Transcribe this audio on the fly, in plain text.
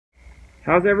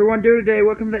How's everyone doing today?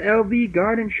 Welcome to the LV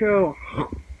Garden Show.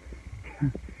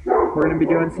 We're going to be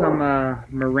doing some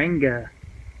moringa.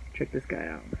 Check this guy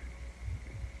out.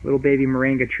 Little baby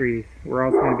moringa trees. We're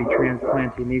also going to be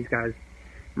transplanting these guys.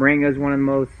 Moringa is one of the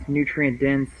most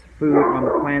nutrient-dense food on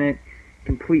the planet.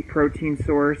 Complete protein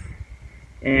source.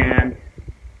 And,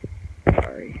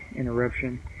 sorry,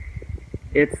 interruption.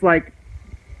 It's like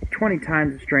 20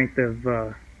 times the strength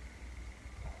of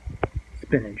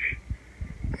spinach.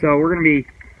 So we're going to be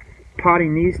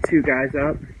potting these two guys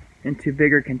up into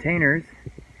bigger containers.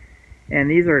 And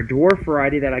these are a dwarf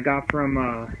variety that I got from,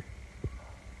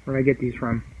 where did I get these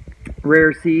from?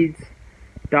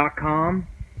 rareseeds.com.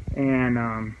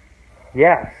 And,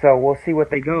 yeah, so we'll see what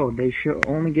they go. They should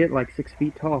only get like 6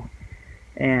 feet tall.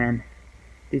 And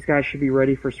these guys should be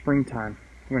ready for springtime.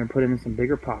 We're going to put it in some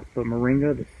bigger pots. But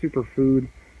moringa, the superfood,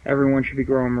 everyone should be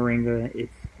growing moringa.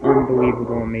 It's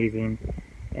unbelievable, amazing.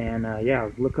 And yeah,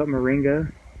 look up moringa,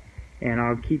 and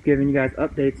I'll keep giving you guys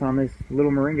updates on this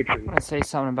little moringa tree. I want to say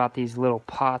something about these little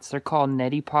pots. They're called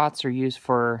neti pots. They're used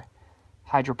for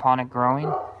hydroponic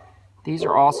growing. These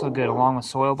are also good along with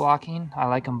soil blocking. I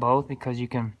like them both because you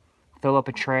can fill up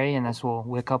a tray and this will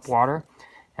wick up water.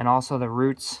 And also the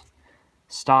roots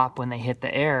stop when they hit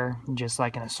the air, just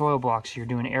like in a soil block, so you're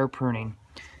doing air pruning.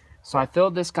 So I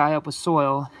filled this guy up with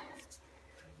soil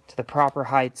to the proper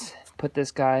heights. Put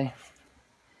this guy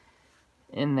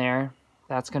in there.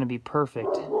 That's going to be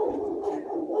perfect.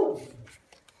 So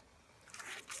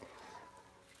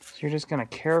you're just going to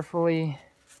carefully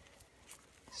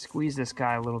squeeze this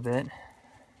guy a little bit.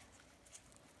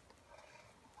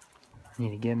 I need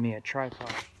to get me a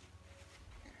tripod.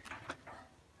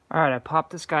 Alright, I popped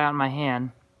this guy out in my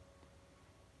hand.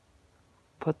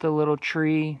 Put the little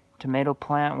tree, tomato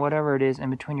plant, whatever it is, in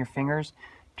between your fingers.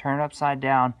 Turn it upside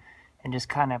down and just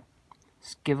kind of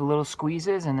give a little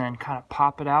squeezes and then kind of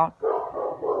pop it out,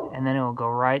 and then it will go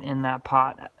right in that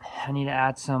pot. I need to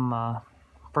add some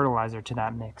fertilizer to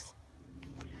that mix.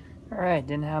 Alright,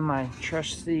 didn't have my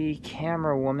trusty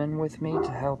camera woman with me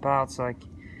to help out, so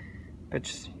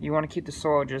but you want to keep the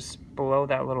soil just below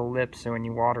that little lip so when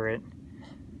you water it.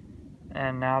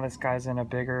 And now this guy's in a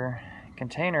bigger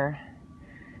container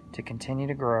to continue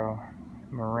to grow.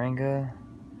 Moringa,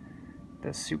 the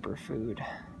superfood.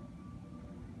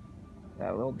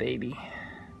 That little baby.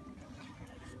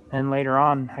 And later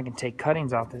on, I can take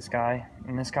cuttings off this guy,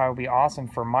 and this guy will be awesome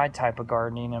for my type of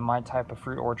gardening and my type of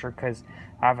fruit orchard, because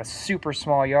I have a super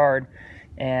small yard,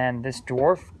 and this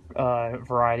dwarf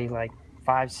variety, like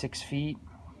 5-6 feet,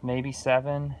 maybe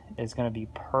 7, is going to be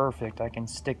perfect. I can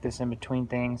stick this in between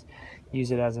things, use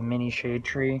it as a mini shade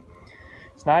tree.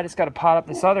 So now I just got to pot up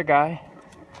this other guy.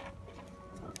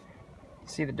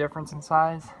 See the difference in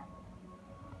size?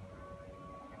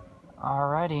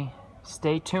 Alrighty,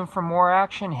 stay tuned for more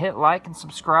action. Hit like and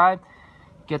subscribe.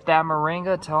 Get that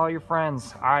moringa, tell all your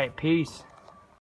friends. Alright, peace.